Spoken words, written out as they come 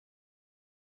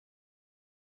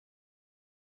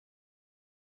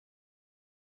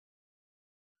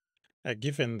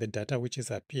Given the data which is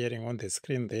appearing on the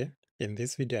screen there, in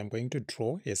this video I'm going to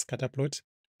draw a scatter plot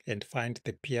and find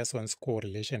the Pearson's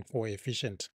correlation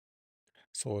coefficient.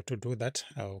 So to do that,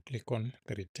 I'll click on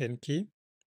the return key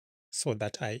so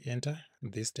that I enter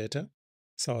this data.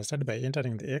 So I'll start by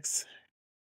entering the x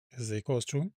is equals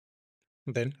to,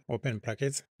 then open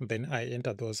brackets, then I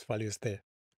enter those values there.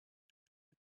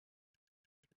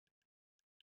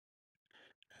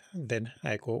 Then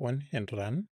I go on and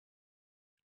run,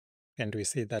 and we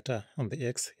see that on the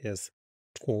x has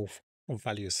 12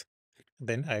 values.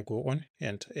 Then I go on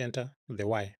and enter the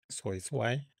y. So it's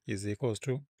y is equals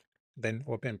to, then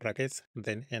open brackets,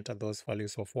 then enter those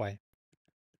values of y.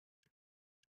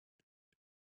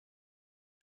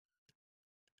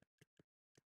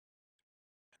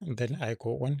 And then I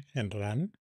go on and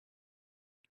run,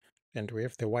 and we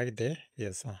have the y there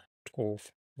is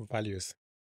 12 values.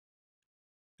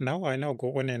 Now I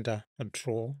go on and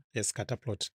draw a scatter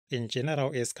plot. In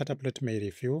general, a scatter plot may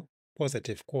reveal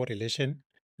positive correlation,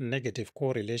 negative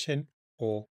correlation,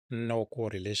 or no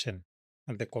correlation.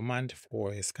 And the command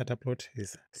for a scatter plot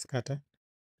is scatter,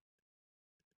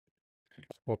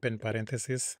 open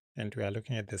parenthesis, and we are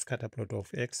looking at the scatter plot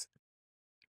of x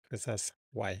versus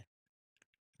y.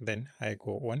 Then I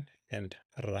go on and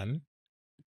run.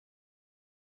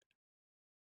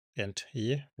 And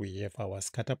here we have our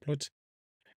scatter plot.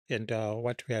 And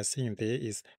what we are seeing there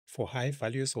is for high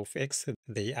values of x,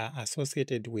 they are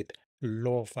associated with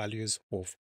low values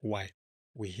of y.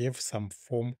 We have some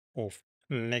form of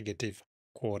negative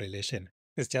correlation.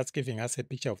 It's just giving us a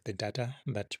picture of the data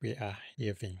that we are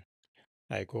having.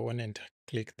 I go on and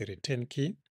click the return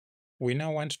key. We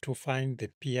now want to find the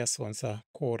Pearson's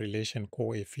correlation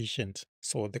coefficient.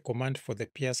 So the command for the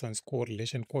Pearson's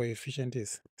correlation coefficient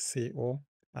is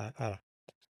CORR.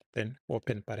 Then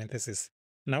open parenthesis.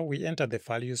 Now we enter the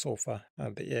values of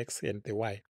the x and the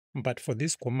y. But for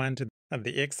this command,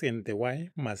 the x and the y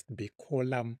must be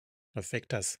column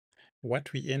vectors.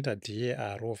 What we entered here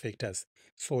are row vectors.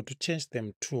 So to change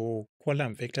them to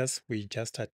column vectors, we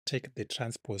just take the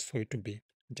transpose, so it will be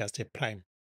just a prime.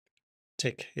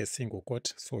 Take a single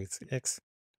quote, so it's x,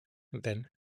 then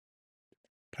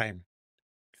prime.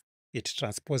 It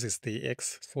transposes the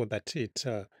x so that it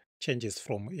changes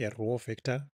from a row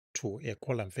vector to a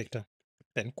column vector.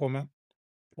 Then comma,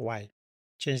 y.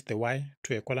 Change the y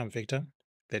to a column vector,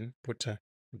 then put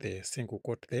the single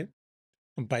quote there.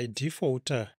 By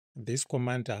default, this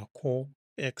command call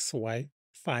xy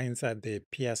finds the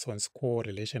Pearson's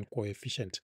correlation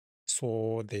coefficient.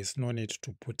 So there's no need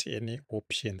to put any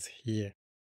options here,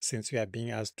 since we are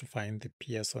being asked to find the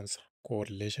Pearson's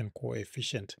correlation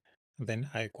coefficient. Then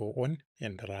I go on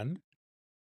and run.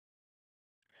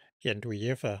 And we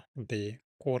have the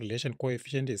correlation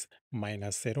coefficient is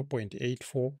minus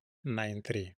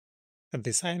 0.8493.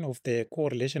 The sign of the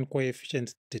correlation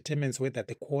coefficient determines whether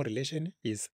the correlation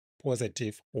is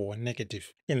positive or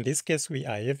negative. In this case, we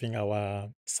are having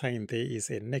our sign there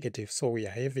is a negative, so we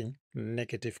are having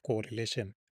negative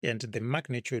correlation. And the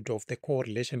magnitude of the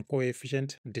correlation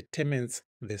coefficient determines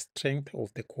the strength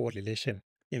of the correlation.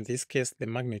 In this case, the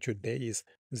magnitude there is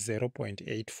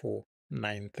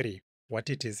 0.8493. What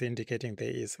it is indicating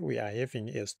there is we are having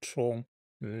a strong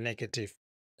negative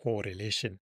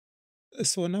correlation.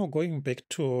 So now going back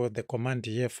to the command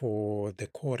here for the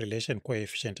correlation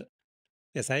coefficient,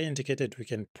 as I indicated, we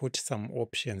can put some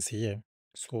options here.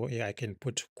 So here I can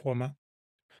put comma.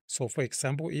 So for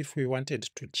example, if we wanted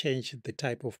to change the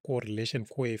type of correlation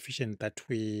coefficient that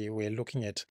we were looking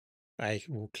at, I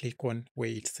will click on where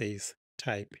it says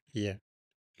type here.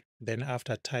 Then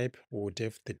after type, we would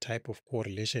have the type of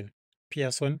correlation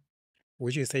Pearson,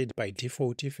 which we said by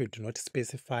default, if you do not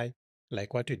specify,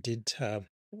 like what we did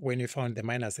when we found the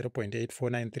minus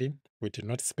 0.8493, we did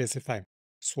not specify.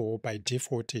 So by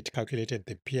default, it calculated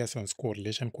the Pearson's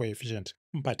correlation coefficient.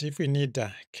 But if we need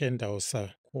Kendall's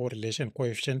correlation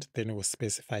coefficient, then we'll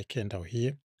specify Kendall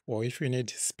here. Or if we need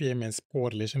Spearman's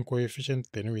correlation coefficient,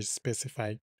 then we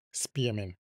specify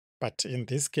Spearman. But in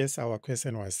this case, our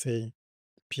question was saying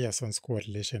Pearson's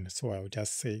correlation. So I'll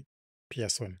just say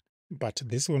Pearson. But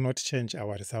this will not change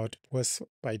our result because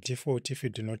by default, if you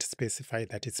do not specify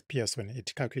that it's Pearson,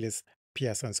 it calculates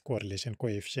Pearson's correlation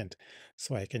coefficient.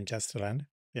 So I can just run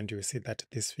and you see that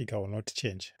this figure will not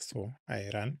change. So I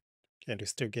run and we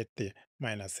still get the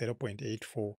minus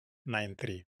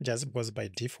 0.8493 just because by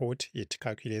default it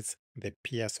calculates the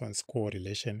Pearson's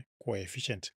correlation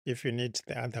coefficient. If you need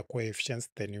the other coefficients,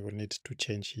 then you will need to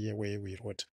change here where we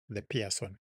wrote the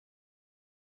Pearson.